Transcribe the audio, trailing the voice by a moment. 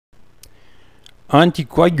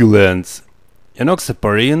Anticoagulants.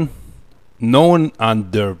 Enoxaparin, known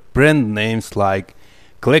under brand names like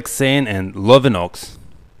Clexane and Lovenox.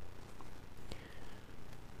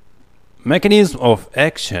 Mechanism of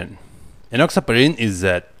action. Enoxaparin is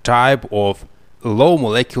a type of low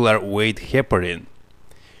molecular weight heparin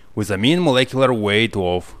with a mean molecular weight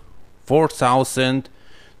of 4,000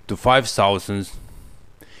 to 5,000.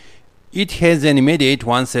 It has an immediate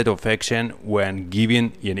onset of action when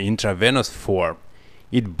given in intravenous form.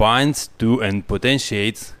 It binds to and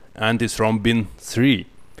potentiates antithrombin 3,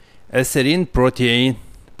 a serine protease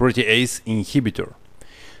inhibitor,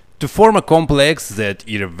 to form a complex that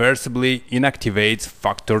irreversibly inactivates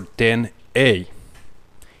factor 10A.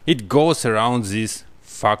 It goes around this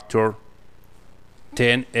factor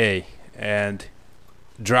 10A, and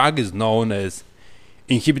drug is known as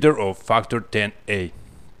inhibitor of factor 10A.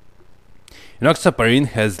 Enoxaparin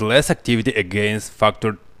has less activity against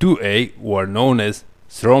factor 2A, or known as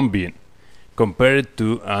thrombin, compared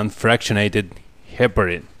to unfractionated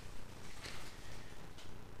heparin.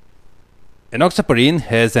 Enoxaparin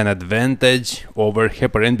has an advantage over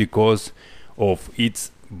heparin because of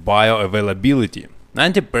its bioavailability.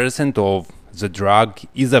 90% of the drug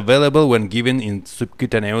is available when given in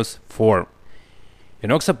subcutaneous form.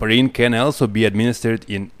 Enoxaparin can also be administered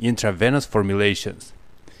in intravenous formulations.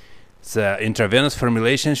 The intravenous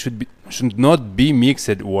formulation should not be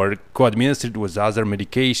mixed or co-administered with other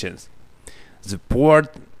medications. The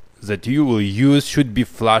port that you will use should be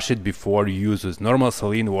flushed before use with normal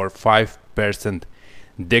saline or 5%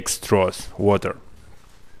 dextrose water.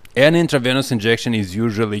 An intravenous injection is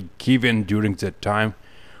usually given during the time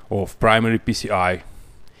of primary PCI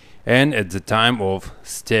and at the time of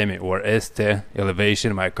STEMI or ST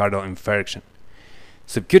elevation myocardial infarction.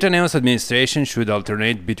 Subcutaneous administration should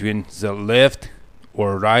alternate between the left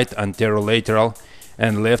or right anterolateral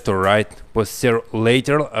and left or right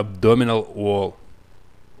posterolateral abdominal wall.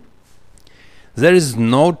 There is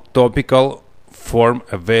no topical form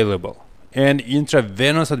available, and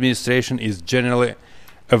intravenous administration is generally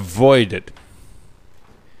avoided.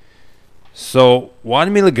 So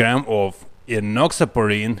 1 milligram of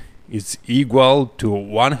enoxaparin is equal to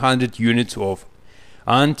 100 units of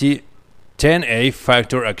anti-10A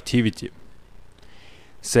factor activity.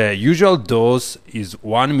 The usual dose is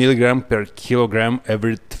 1 milligram per kilogram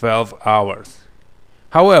every 12 hours.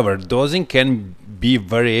 However, dosing can be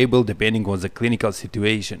variable depending on the clinical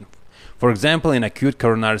situation. For example, in acute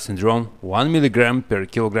coronary syndrome, 1 milligram per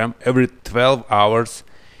kilogram every 12 hours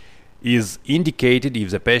is indicated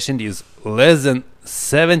if the patient is less than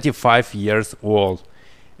 75 years old,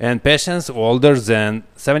 and patients older than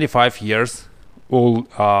 75 years will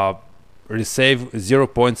receive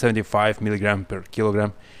 0.75 milligram per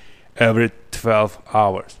kilogram every 12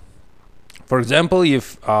 hours. For example,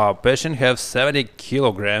 if a patient has 70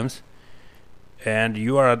 kilograms and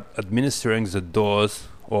you are administering the dose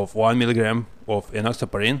of 1 milligram of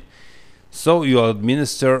enoxaparin, so you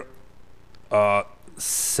administer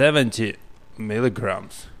 70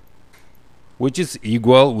 milligrams, which is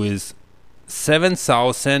equal with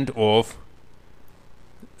 7,000 of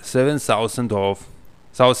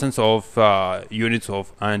thousands of units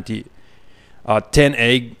of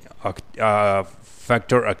anti-10A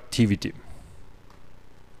factor activity.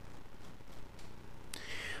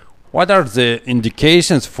 What are the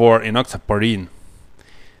indications for enoxaparin?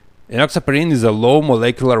 Enoxaparin is a low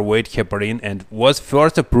molecular weight heparin and was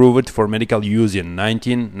first approved for medical use in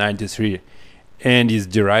 1993 and is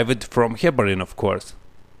derived from heparin, of course.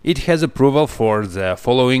 It has approval for the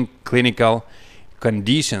following clinical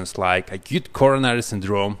conditions like acute coronary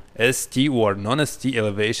syndrome, ST or non-ST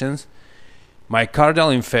elevations,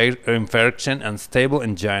 myocardial infarction, unstable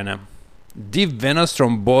angina, deep venous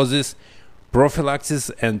thrombosis, prophylaxis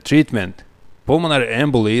and treatment, pulmonary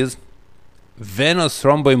embolism, venous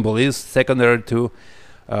thromboembolism secondary to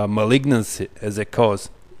malignancy as a cause,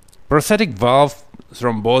 prosthetic valve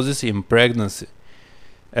thrombosis in pregnancy.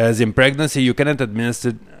 As in pregnancy, you cannot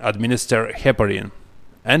administer heparin.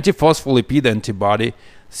 Antiphospholipid antibody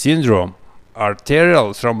syndrome,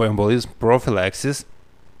 arterial thromboembolism prophylaxis,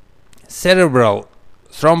 cerebral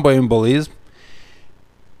thromboembolism,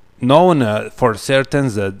 known for certain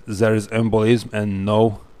that there is embolism and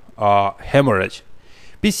no hemorrhage,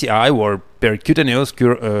 PCI or percutaneous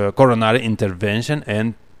coronary intervention,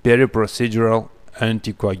 and periprocedural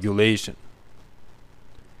anticoagulation.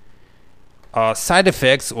 Side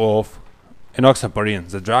effects of enoxaparin.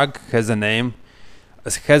 The drug has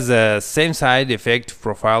the same side effect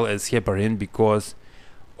profile as heparin because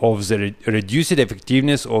of the reduced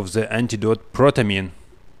effectiveness of the antidote protamine.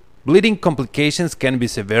 Bleeding complications can be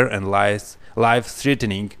severe and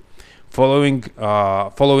life-threatening. Following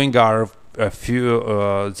are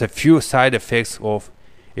the few side effects of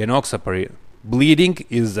enoxaparin. Bleeding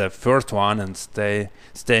is the first one and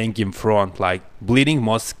staying in front. Like bleeding,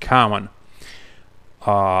 most common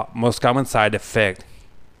side effect.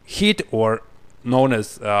 Heat, or known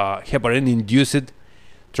as heparin-induced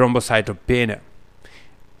thrombocytopenia.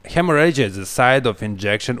 Hemorrhage at the site of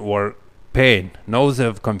injection or pain,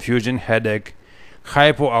 nausea, confusion, headache,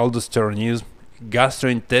 hypoaldosteronism,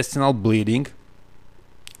 gastrointestinal bleeding,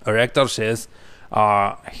 rectal sheath,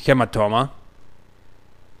 hematoma.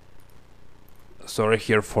 Sorry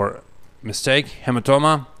here for mistake.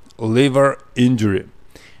 Hematoma, liver injury.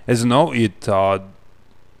 As you know, it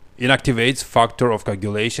inactivates factor of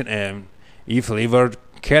coagulation, and if liver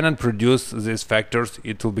cannot produce these factors,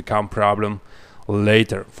 it will become problem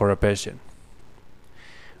later for a patient.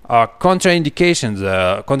 Contraindications.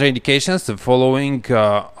 The following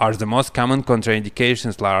are the most common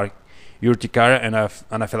contraindications, like urticaria and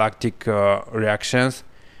anaphylactic reactions,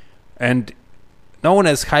 and known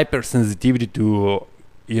as hypersensitivity to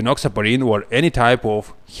enoxaparin or any type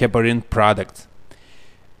of heparin products.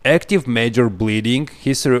 Active major bleeding,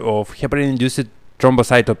 history of heparin-induced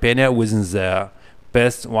thrombocytopenia within the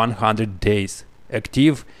past 100 days,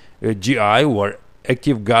 active GI or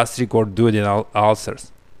active gastric or duodenal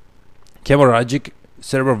ulcers, hemorrhagic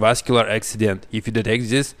cerebrovascular accident. If you detect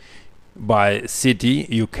this by CT,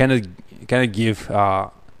 you cannot give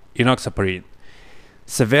enoxaparin.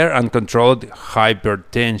 Severe uncontrolled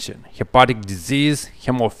hypertension, hepatic disease,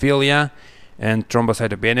 hemophilia, and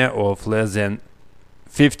thrombocytopenia of less than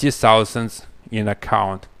 50,000 in a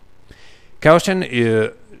count. Caution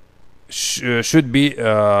should be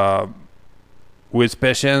with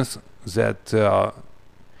patients that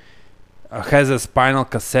has a spinal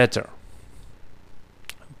catheter.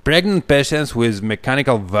 Pregnant patients with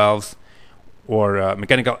mechanical valves or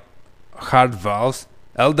mechanical heart valves,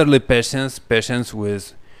 elderly patients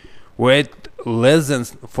with weight less than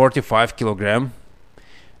 45 kg,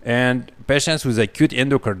 and patients with acute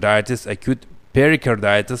endocarditis, acute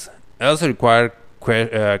pericarditis also require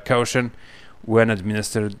caution when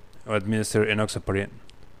administer enoxaparin.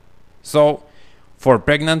 So, for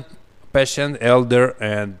pregnant patient, elder,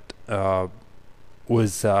 and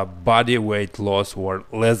with body weight loss or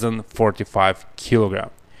less than 45 kg,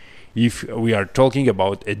 if we are talking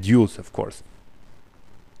about adults, of course.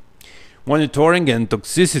 Monitoring and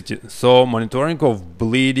toxicity. So monitoring of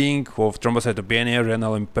bleeding, of thrombocytopenia,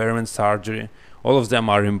 renal impairment, surgery, all of them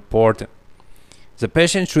are important. The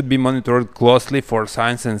patient should be monitored closely for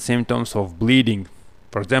signs and symptoms of bleeding.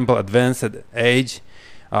 For example, advanced age,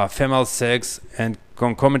 female sex, and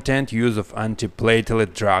concomitant use of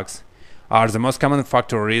antiplatelet drugs are the most common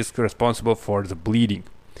factor risk responsible for the bleeding.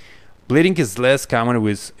 Bleeding is less common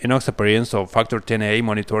with enoxaparin, so factor 10A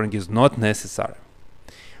monitoring is not necessary.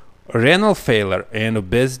 Renal failure and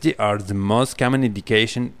obesity are the most common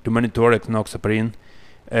indication to monitor enoxaparin,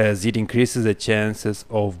 as it increases the chances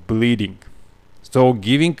of bleeding. So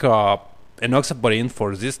giving enoxaparin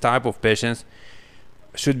for this type of patients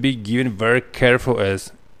should be given very careful,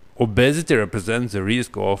 as obesity represents the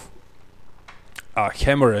risk of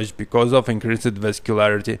hemorrhage because of increased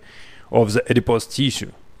vascularity of the adipose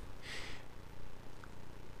tissue.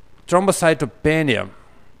 Thrombocytopenia.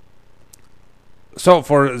 So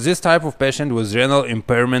for this type of patient with renal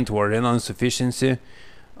impairment or renal insufficiency,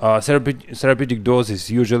 therapeutic dose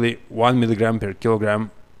is usually 1 mg per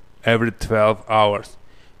kilogram every 12 hours.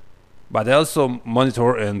 But also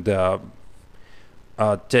monitor and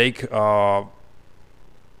take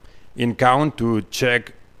in count to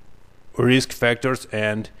check risk factors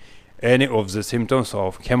and any of the symptoms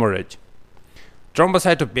of hemorrhage.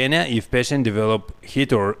 Thrombocytopenia, if patient develop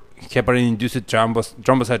HIT or heparin-induced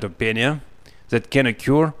thrombocytopenia, that can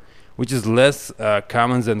occur, which is less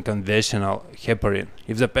common than conventional heparin.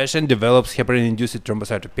 If the patient develops heparin-induced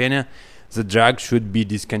thrombocytopenia, the drug should be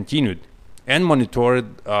discontinued and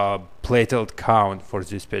monitored platelet count for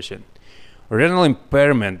this patient. Renal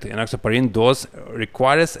impairment, enoxaparin dose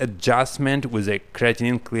requires adjustment with a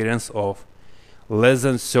creatinine clearance of less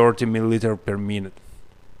than 30 ml per minute.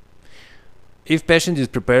 If patient is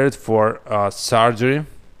prepared for surgery,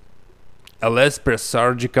 a less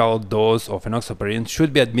pre-surgical dose of enoxaparin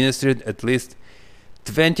should be administered at least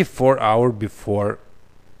 24 hours before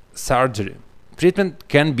surgery. Treatment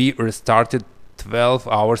can be restarted 12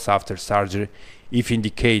 hours after surgery if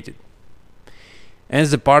indicated.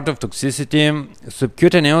 As a part of toxicity,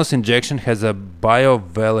 subcutaneous injection has a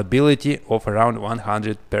bioavailability of around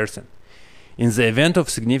 100%. In the event of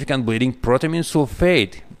significant bleeding, protamine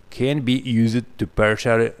sulfate can be used to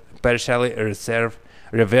partially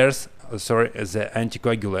reverse the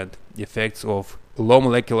anticoagulant. effects of low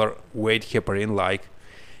molecular weight heparin like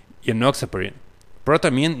enoxaparin.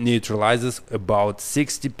 Protamine neutralizes about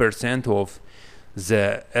 60% of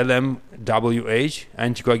the LMWH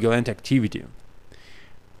anticoagulant activity.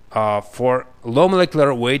 For low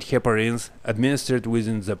molecular weight heparins administered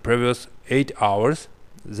within the previous 8 hours,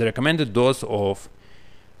 the recommended dose of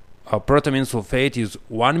protamine sulfate is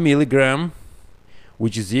 1 milligram,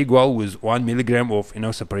 which is equal with 1 milligram of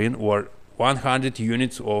enoxaparin or 100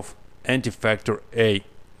 units of anti-factor A.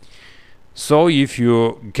 So if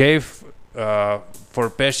you gave for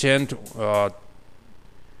patient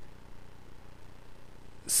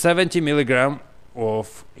 70 milligram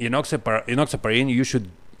of enoxaparin, you should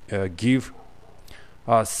give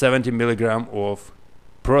 70 milligram of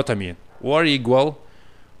protamine, or equal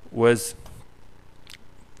with,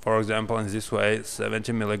 for example, in this way,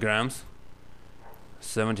 70 milligrams.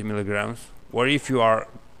 Or if you are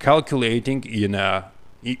calculating in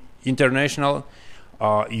international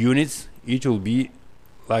units, it will be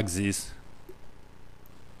like this: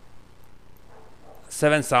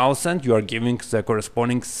 7,000, you are giving the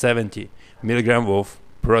corresponding 70 milligram of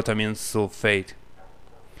protamine sulfate.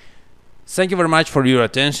 Thank you very much for your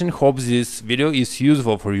attention. Hope this video is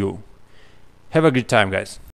useful for you. Have a good time, guys.